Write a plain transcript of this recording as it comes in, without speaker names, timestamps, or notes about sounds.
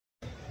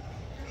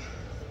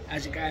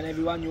How's it going,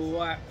 everyone? You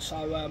alright?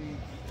 So,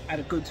 had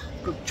a good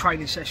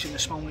training session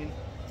this morning.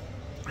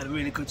 Had a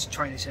really good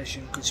training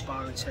session, good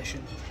sparring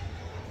session.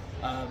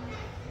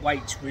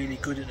 Weight's really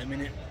good at the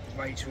minute.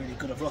 Weight's really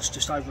good. I've lost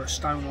just over a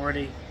stone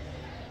already.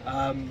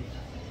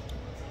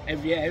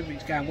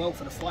 Everything's going well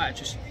for the fight. I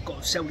just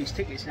got to sell these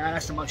tickets now.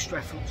 That's the most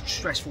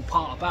stressful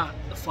part about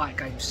the fight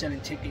game,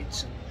 selling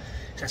tickets, and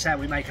that's how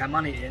we make our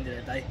money at the end of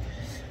the day.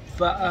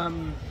 But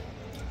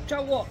do you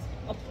know what?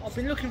 I've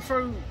been looking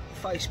through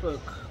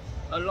Facebook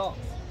a lot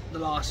the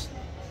last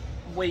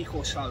week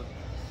or so,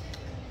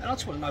 and I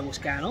just want to know what's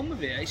going on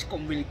with it. It's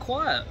gone really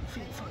quiet. I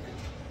think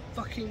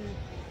fucking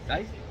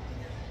eh?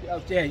 Oh,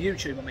 yeah,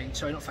 YouTube. I mean,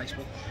 sorry, not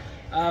Facebook.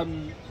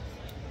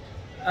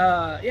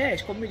 Yeah,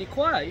 it's gone really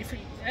quiet. You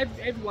think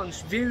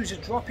everyone's views are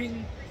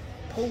dropping.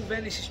 Paul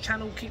Venice's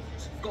channel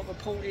got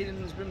reported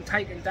and has been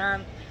taken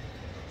down.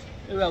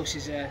 Who else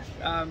is there?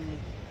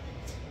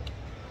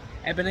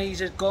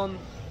 Ebenezer's gone.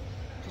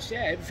 Just,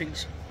 yeah, everything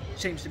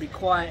seems to be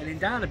quietening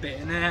down a bit,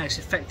 and it's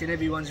affecting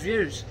everyone's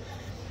views.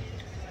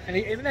 And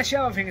even that's the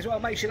other thing as well.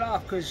 It makes you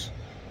laugh because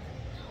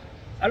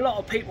I've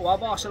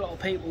asked a lot of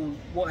people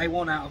what they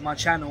want out of my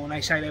channel, and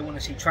they say they want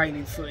to see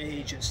training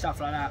footage and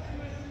stuff like that.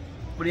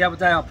 But the other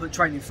day I put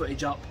training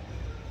footage up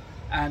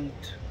and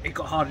it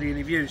got hardly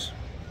any views.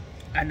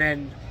 And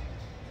then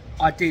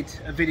I did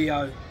a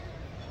video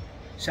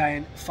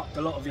saying fucked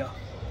a lot of you,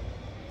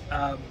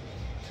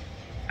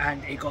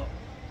 and it got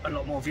a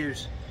lot more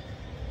views.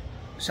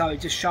 So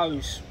it just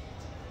shows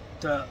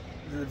that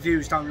the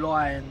views don't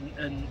lie,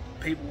 and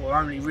people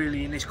are only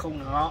really in this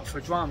corner are up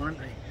for drama, aren't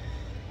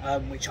they?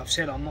 Which I've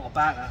said I'm not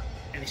about that.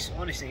 And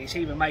honestly, it's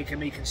even making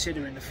me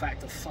considering the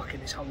fact of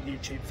fucking this whole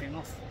YouTube thing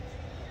off.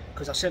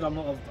 Because I said I'm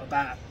not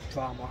about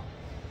drama.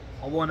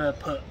 I want to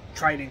put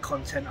training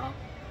content up,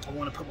 I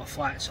want to put my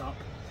fights up,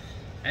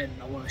 and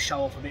I want to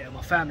show off a bit of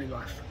my family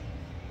life.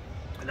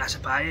 And that's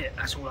about it.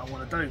 That's all I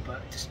want to do.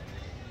 But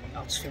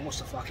I just think, what's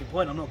the fucking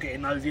point? I'm not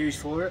getting no views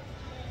for it.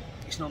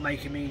 It's not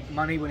making me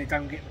money when I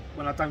don't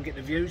get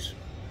the views.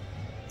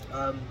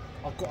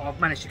 I've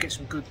managed to get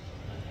some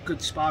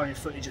good sparring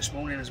footage this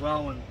morning as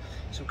well, and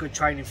some good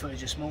training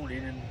footage this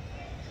morning. And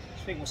I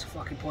just think, what's the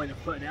fucking point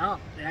of putting it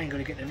up? It ain't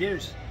going to get the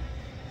views.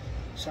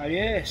 So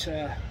yeah, it's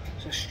a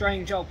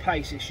strange old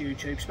place, this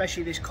YouTube,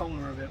 especially this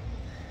corner of it.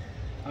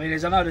 I mean,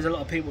 I know there's a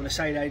lot of people that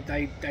say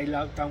they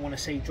don't want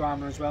to see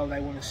drama as well. They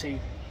want to see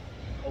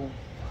all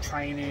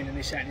training and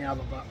this, that and the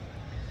other. But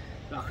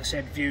like I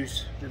said, the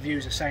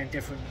views are saying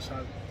different.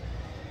 So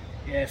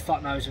yeah,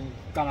 fuck knows, and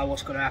don't know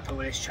what's going to happen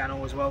with this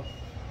channel as well.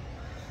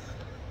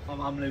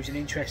 I'm losing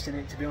interest in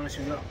it, to be honest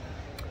with you.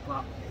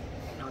 But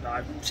I don't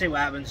know, see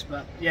what happens.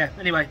 But yeah,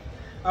 anyway,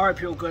 I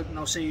hope you're all good, and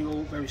I'll see you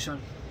all very soon.